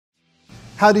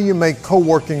How do you make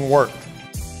co-working work?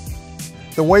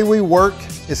 The way we work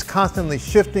is constantly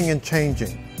shifting and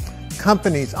changing.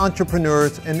 Companies,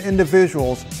 entrepreneurs, and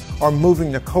individuals are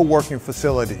moving to co-working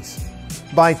facilities.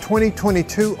 By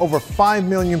 2022, over 5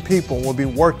 million people will be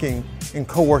working in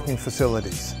co-working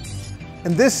facilities.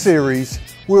 In this series,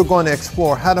 we're going to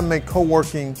explore how to make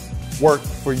co-working work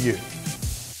for you.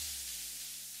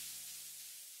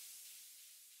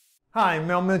 Hi,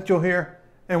 Mel Mitchell here,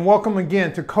 and welcome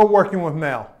again to Co-working with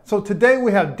Mel. So today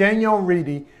we have Danielle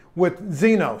Ready with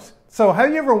Zenoss. So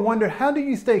have you ever wondered, how do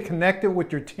you stay connected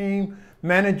with your team,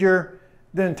 manager,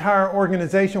 the entire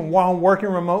organization while working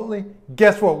remotely?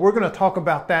 Guess what? We're going to talk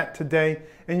about that today,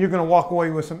 and you're going to walk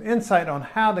away with some insight on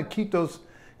how to keep those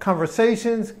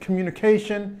conversations,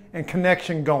 communication, and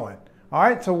connection going. All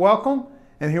right, so welcome,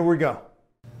 and here we go.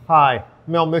 Hi,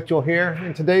 Mel Mitchell here,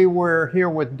 and today we're here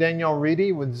with Danielle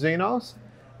Ready with Zenoss,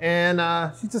 and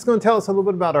she's just going to tell us a little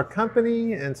bit about our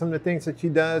company and some of the things that she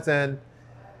does, and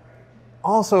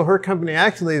also her company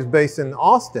actually is based in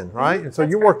Austin, right? And so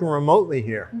you're working remotely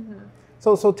here.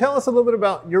 So tell us a little bit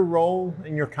about your role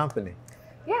in your company.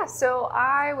 Yeah, so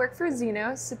I work for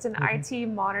Zenoss. It's an IT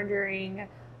monitoring,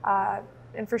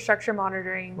 infrastructure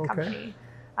monitoring company.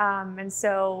 And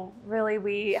so really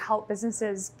we help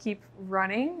businesses keep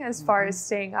running as far as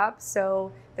staying up.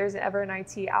 So there's ever an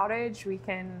IT outage, we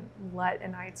can let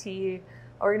an IT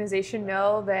organization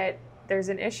know that there's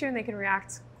an issue and they can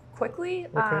react quickly,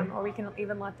 or we can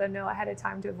even let them know ahead of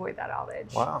time to avoid that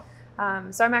outage. Wow.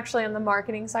 So I'm actually on the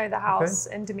marketing side of the house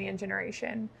and demand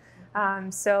generation.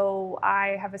 So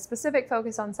I have a specific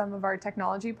focus on some of our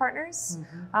technology partners.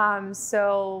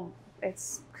 So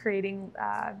it's creating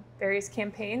various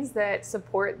campaigns that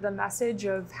support the message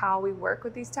of how we work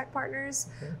with these tech partners.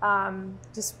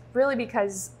 Just really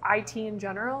because IT in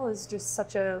general is just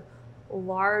such a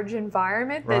large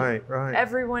environment that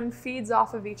everyone feeds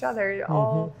off of each other.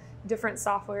 All different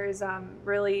softwares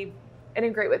really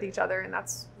integrate with each other, and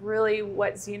that's really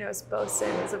what Zenoss boasts in,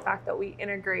 is the fact that we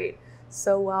integrate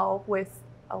so well with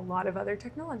a lot of other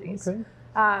technologies. So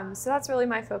that's really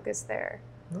my focus there.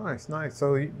 Nice, nice.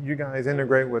 So you guys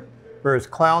integrate with various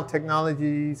cloud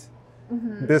technologies,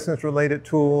 business-related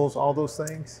tools, all those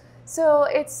things? So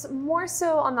it's more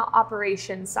so on the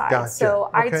operations side. Gotcha.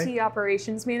 So IT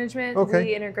operations management,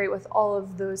 we integrate with all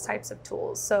of those types of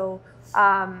tools. So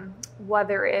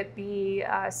whether it be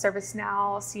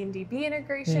ServiceNow, CMDB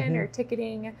integration or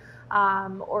ticketing,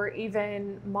 or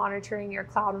even monitoring your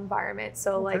cloud environment.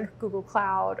 So like Google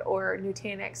Cloud or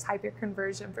Nutanix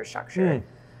hyperconverged infrastructure.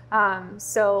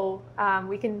 So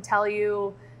we can tell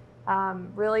you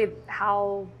really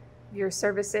how your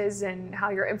services and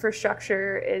how your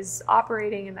infrastructure is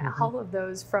operating and the health of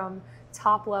those from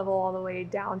top level all the way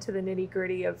down to the nitty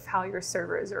gritty of how your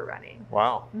servers are running.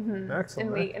 Wow, excellent.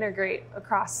 And we integrate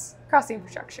across the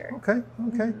infrastructure.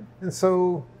 And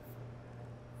so,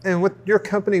 and with your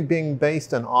company being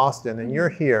based in Austin and you're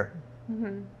here,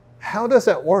 how does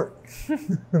that work?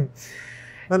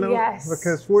 I know,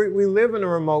 because we live in a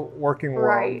remote working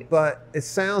world, but it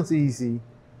sounds easy,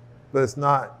 but it's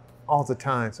not all the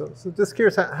time. So just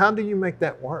curious, how do you make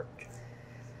that work?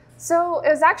 So it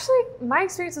was actually, my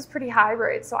experience was pretty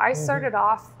hybrid. So I started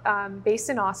off based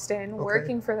in Austin,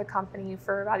 working for the company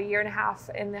for about 1.5 years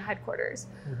in the headquarters.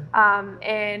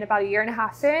 And about 1.5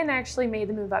 years in, I actually made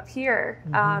the move up here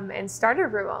and started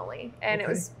remotely. And it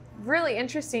was really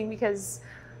interesting because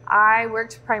I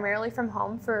worked primarily from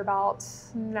home for about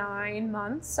 9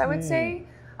 months, I would say.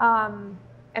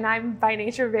 And I'm by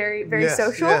nature very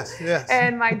social.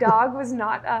 And my dog was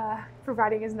not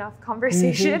providing enough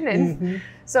conversation and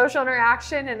social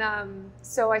interaction. And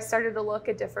so I started to look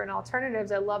at different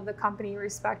alternatives. I love the company,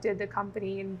 respected the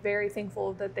company, and very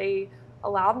thankful that they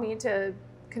allowed me to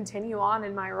continue on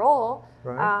in my role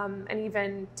and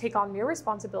even take on new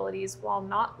responsibilities while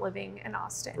not living in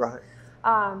Austin.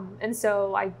 And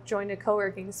so I joined a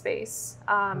co-working space.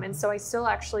 And so I still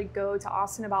actually go to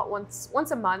Austin about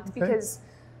once a month because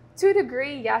to a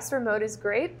degree, yes, remote is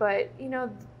great, but you know,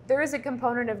 there is a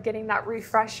component of getting that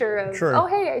refresher of, oh,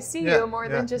 hey, I see you more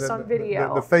than just on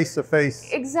video. The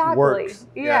face-to-face works.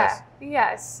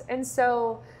 Yes. And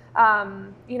so,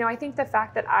 you know, I think the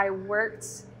fact that I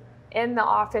worked in the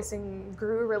office and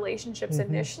grew relationships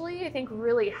initially, I think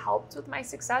really helped with my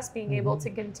success, being able to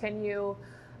continue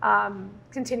on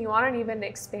and even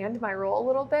expand my role a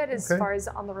little bit as far as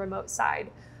on the remote side.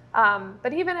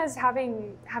 But even as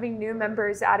having new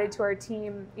members added to our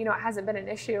team, you know, it hasn't been an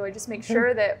issue. I just make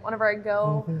sure that whenever I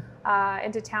go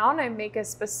into town, I make a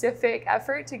specific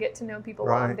effort to get to know people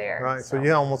while I'm there. So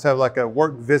you almost have like a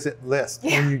work visit list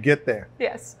when you get there.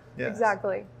 Yes,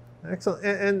 exactly. Excellent.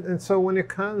 And so when it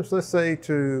comes, let's say,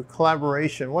 to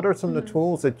collaboration, what are some of the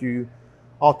tools that you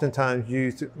oftentimes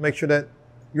use to make sure that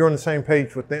you're on the same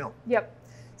page with them? Yep.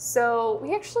 So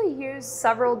we actually use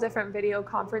several different video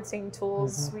conferencing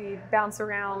tools. We bounce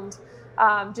around,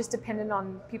 just dependent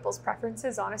on people's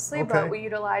preferences, honestly. Okay. But we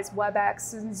utilize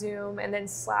WebEx and Zoom and then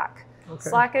Slack. Okay.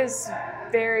 Slack is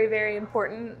very, very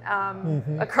important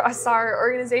across our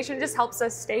organization. It just helps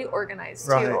us stay organized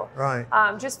too. Right.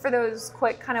 Just for those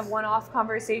quick kind of one-off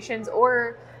conversations,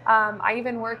 or I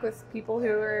even work with people who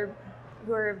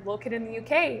are located in the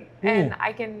UK, and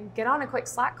I can get on a quick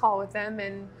Slack call with them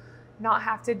and not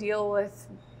have to deal with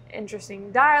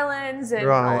interesting dial-ins and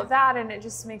all of that, and it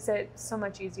just makes it so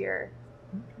much easier.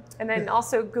 And then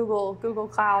also Google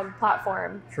Cloud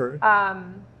platform. True.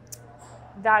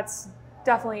 That's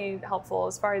definitely helpful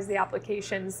as far as the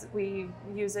applications. We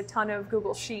use a ton of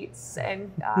Google Sheets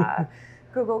and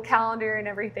Google Calendar and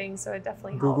everything, so it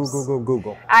definitely helps.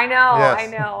 Google. I know, Yes. I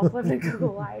know. Living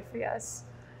Google life, yes.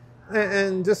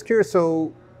 And just curious,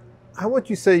 so how would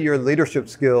you say your leadership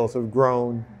skills have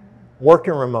grown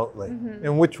working remotely?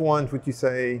 And which ones would you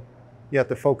say you have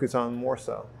to focus on more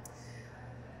so?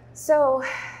 So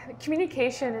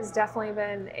communication has definitely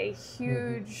been a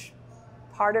huge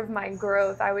part of my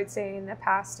growth, I would say, in the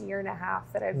past year and a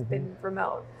half that I've been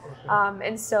remote.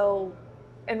 And so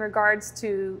in regards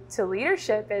to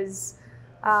leadership is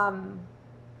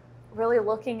really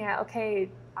looking at, okay,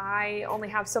 I only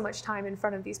have so much time in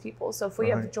front of these people. So if we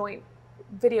have joint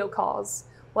video calls,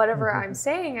 whatever I'm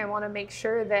saying, I want to make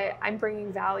sure that I'm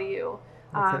bringing value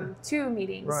to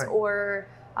meetings, or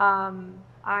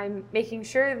I'm making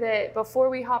sure that before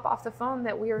we hop off the phone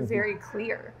that we are very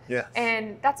clear. Yes.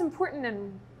 And that's important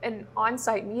in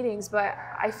on-site meetings, but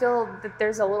I feel that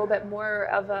there's a little bit more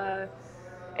of a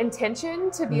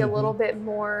intention to be a little bit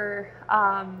more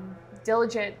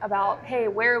diligent about, hey,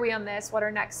 where are we on this? What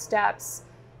are next steps?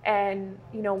 And,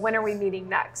 you know, when are we meeting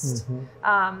next?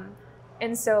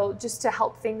 And so just to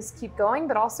help things keep going,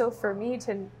 but also for me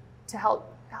to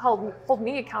help hold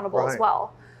me accountable as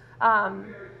well.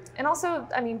 And also,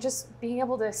 I mean, just being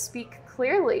able to speak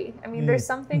clearly. I mean, there's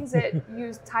some things that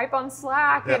you type on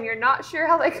Slack and you're not sure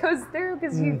how that goes through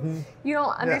because you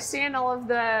don't understand all of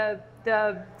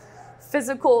the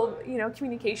physical, you know,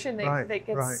 communication that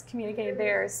gets communicated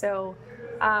there. So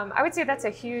I would say that's a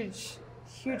huge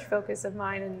focus of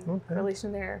mine in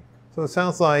relation there. So it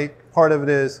sounds like part of it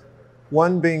is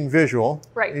one, being visual,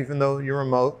 even though you're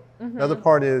remote. The other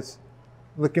part is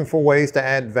looking for ways to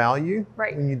add value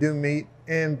when you do meet,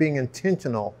 and being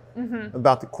intentional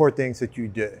about the core things that you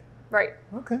do. Right.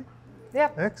 Okay. Yeah.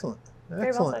 Excellent.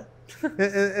 Very well said.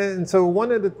 and so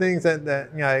one of the things that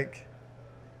like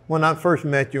when I first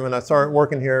met you and I started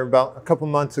working here about a couple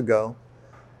months ago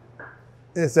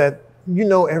is that you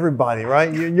know everybody,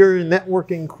 right? You're a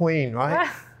networking queen, right?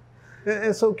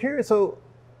 And so curious, so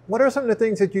what are some of the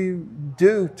things that you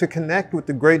do to connect with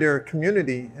the greater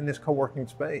community in this co-working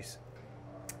space?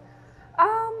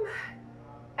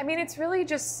 I mean, it's really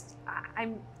just,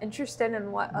 I'm interested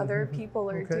in what other people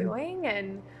are doing.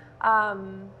 And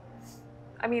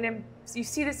I mean, you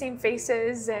see the same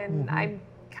faces, and I'm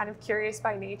kind of curious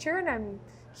by nature, and I'm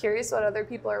curious what other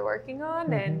people are working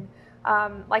on. And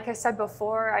like I said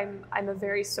before, I'm a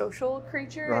very social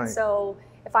creature. And so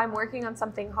if I'm working on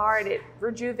something hard, it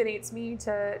rejuvenates me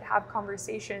to have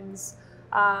conversations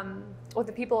with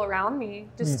the people around me,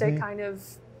 just to kind of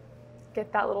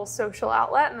get that little social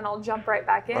outlet, and then I'll jump right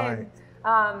back in.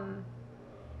 And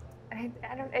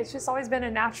I don't, it's just always been a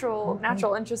natural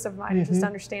interest of mine to just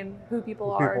understand who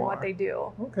people are and what they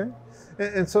do. Okay.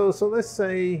 And so let's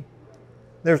say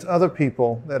there's other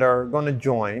people that are going to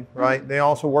join, right? They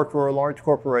also work for a large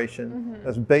corporation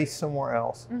that's based somewhere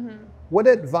else. What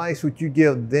advice would you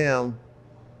give them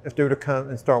if they were to come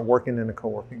and start working in a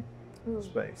co-working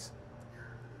space?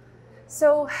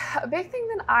 So a big thing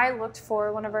that I looked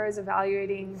for whenever I was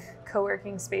evaluating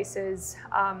co-working spaces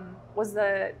was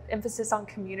the emphasis on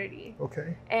community.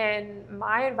 Okay. And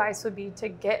my advice would be to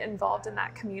get involved in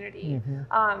that community.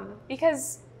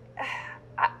 Because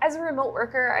as a remote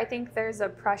worker, I think there's a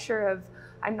pressure of,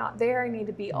 I'm not there, I need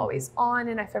to be always on,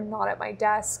 and if I'm not at my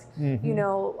desk, you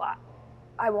know,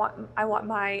 I want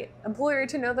my employer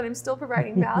to know that I'm still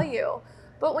providing value.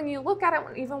 But when you look at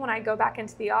it, even when I go back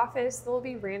into the office, there will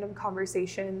be random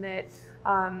conversation that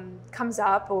comes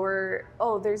up, or,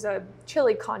 oh, there's a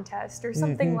chili contest or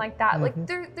something like that. Like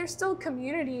there's still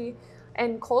community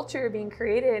and culture being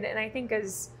created. And I think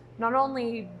as not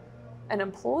only an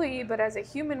employee, but as a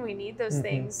human, we need those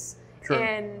things. True.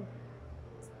 And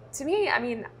to me, I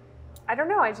mean, I don't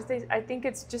know. I think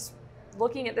it's just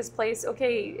looking at this place.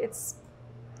 Okay,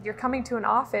 you're coming to an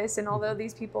office, and although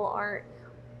these people aren't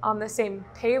on the same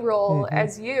payroll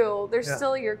as you, they're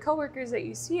still your coworkers that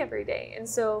you see every day. And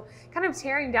so kind of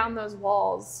tearing down those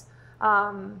walls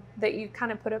that you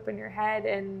kind of put up in your head,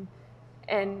 and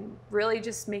really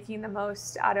just making the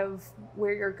most out of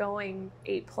where you're going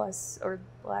 8+ or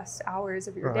less hours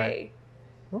of your day.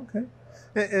 Okay.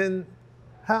 And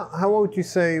how would you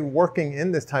say working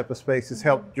in this type of space has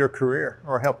helped your career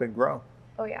or helped it grow?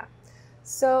 Oh yeah.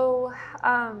 So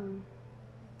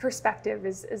perspective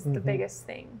is the biggest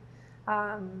thing.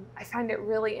 I find it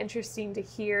really interesting to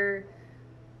hear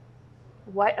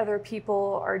what other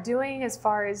people are doing as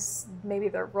far as maybe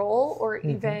their role, or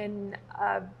even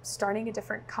starting a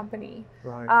different company.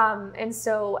 Right. And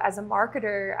so as a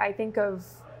marketer, I think of,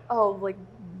 like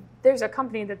there's a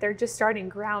company that they're just starting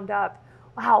ground up.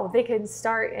 Wow, they can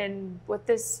start with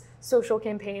this social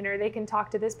campaign, or they can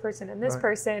talk to this person and this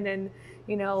person, and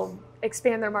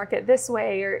expand their market this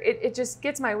way, or it just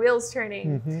gets my wheels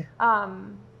turning.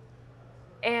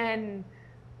 And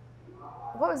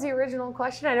what was the original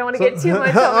question? I don't want to get too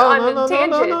much on a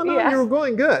tangent. No, you were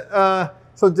going good.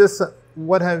 So just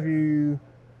what have you?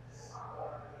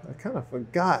 I kind of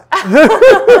forgot.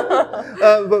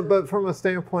 But from a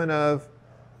standpoint of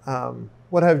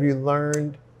what have you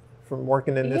learned from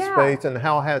working in this space, and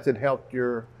how has it helped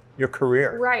your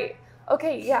career? Right.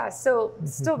 Okay. Yeah. So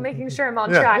still making sure I'm on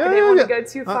track. I didn't want to go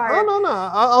too far. No.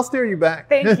 I'll steer you back.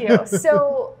 Thank you.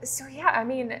 So yeah. I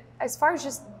mean, as far as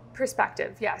just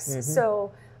perspective, yes.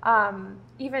 So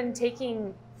even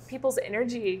taking people's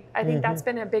energy, I think that's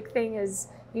been a big thing. Is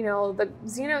the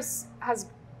Zenoss has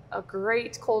a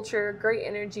great culture, great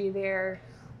energy there,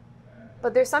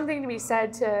 but there's something to be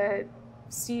said to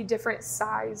see different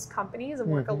size companies and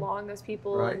work along those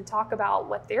people and talk about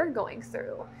what they're going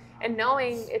through, and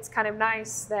knowing it's kind of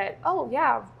nice that, oh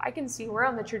yeah, I can see we're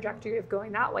on the trajectory of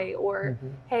going that way, or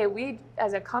hey, we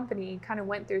as a company kind of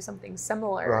went through something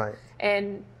similar.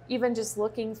 And even just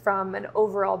looking from an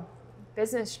overall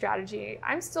business strategy,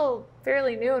 I'm still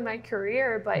fairly new in my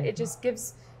career, but it just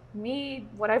gives me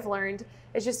what I've learned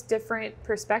is just different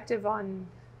perspective on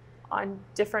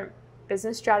different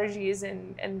business strategies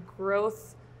and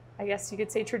growth, I guess you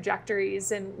could say,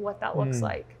 trajectories, and what that looks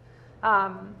like.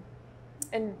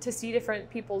 And to see different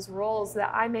people's roles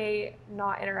that I may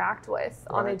not interact with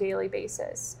on a daily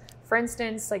basis. For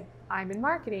instance, like I'm in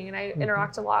marketing, and I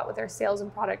interact a lot with our sales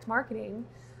and product marketing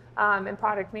and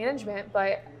product management,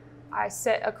 but I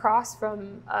sit across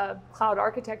from a cloud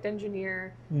architect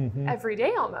engineer every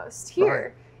day almost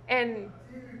here. And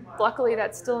luckily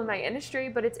that's still in my industry,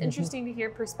 but it's interesting to hear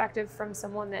perspective from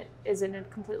someone that is in a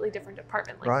completely different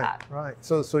department like that. Right.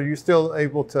 So you're still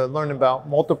able to learn about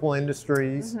multiple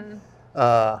industries,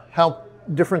 how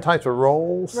different types of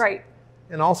roles,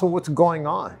 and also what's going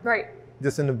on,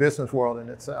 just in the business world in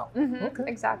itself. Okay.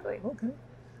 Exactly. Okay.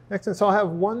 Excellent. So I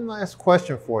have one last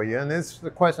question for you, and this is the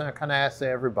question I kind of ask to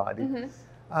everybody.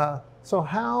 So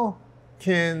how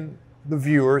can the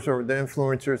viewers or the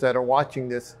influencers that are watching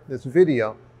this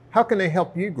video, how can they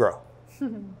help you grow?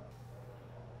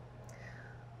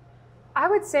 I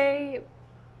would say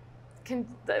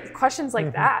questions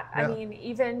like that. I mean,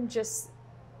 even just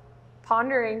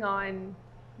pondering on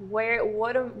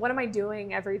what am I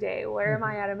doing every day? Where am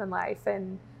I at in my life?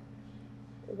 And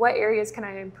what areas can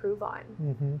I improve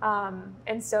on?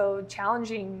 And so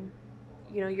challenging,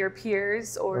 your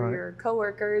peers or your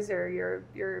coworkers or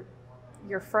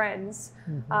your friends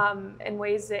in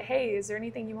ways that, hey, is there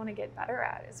anything you want to get better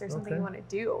at? Is there something you want to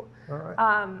do?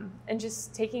 And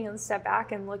just taking a step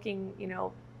back and looking,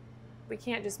 we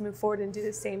can't just move forward and do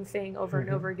the same thing over and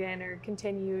over again, or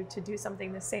continue to do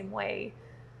something the same way.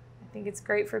 I think it's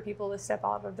great for people to step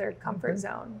out of their comfort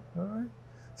zone. All right.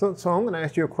 So I'm going to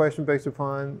ask you a question based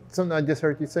upon something I just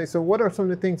heard you say. So what are some of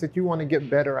the things that you want to get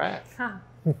better at?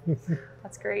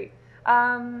 That's great.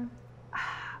 Going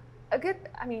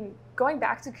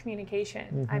back to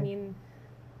communication, I mean,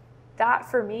 that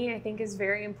for me, I think is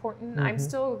very important. I'm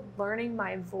still learning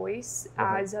my voice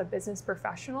as a business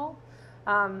professional.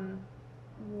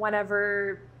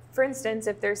 Whenever, for instance,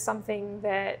 if there's something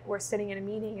that we're sitting in a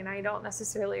meeting and I don't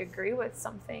necessarily agree with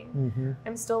something,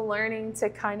 I'm still learning to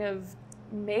kind of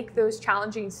make those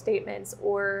challenging statements,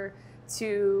 or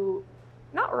to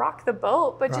not rock the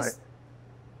boat, but just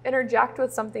interject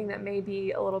with something that may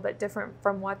be a little bit different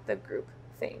from what the group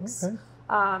thinks.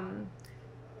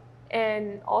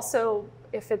 And also,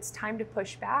 if it's time to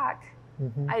push back,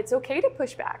 it's okay to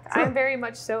push back. I'm very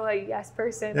much so a yes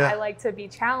person. I like to be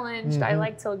challenged. I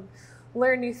like to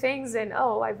learn new things, and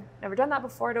I've never done that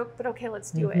before, but okay,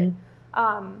 let's do it.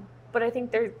 But I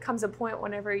think there comes a point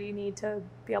whenever you need to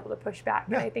be able to push back.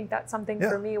 Yeah. And I think that's something Yeah.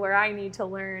 for me where I need to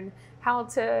learn how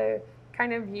to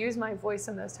kind of use my voice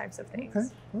in those types of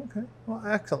things. Okay. Well,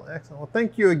 excellent. Well,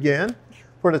 thank you again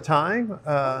for the time.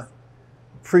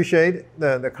 Appreciate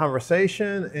the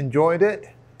conversation. Enjoyed it.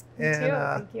 Me too.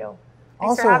 Thank you.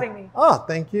 Thanks Also, for having me. Oh,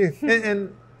 thank you.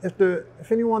 and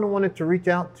if anyone wanted to reach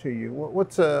out to you,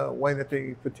 what's a way that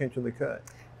they potentially could?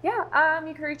 Yeah,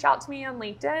 you can reach out to me on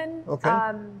LinkedIn. Okay.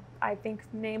 I think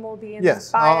name will be in Yes,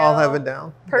 the bio. I'll have it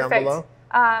down Perfect. down below.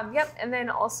 Yep, and then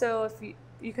also if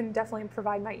you can definitely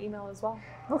provide my email as well.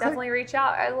 Okay. Definitely reach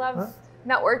out. I love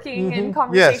networking and Yes,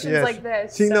 conversations like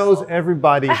this. She knows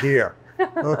everybody here.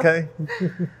 Okay.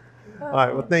 All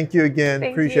right. Well, thank you again.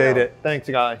 Appreciate it. Thanks,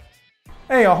 guys.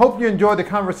 Hey, I hope you enjoyed the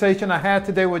conversation I had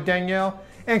today with Danielle,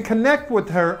 and connect with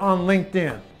her on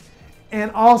LinkedIn.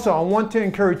 And also, I want to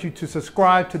encourage you to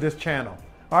subscribe to this channel.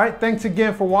 All right. Thanks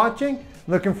again for watching.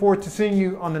 Looking forward to seeing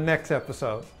you on the next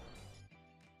episode.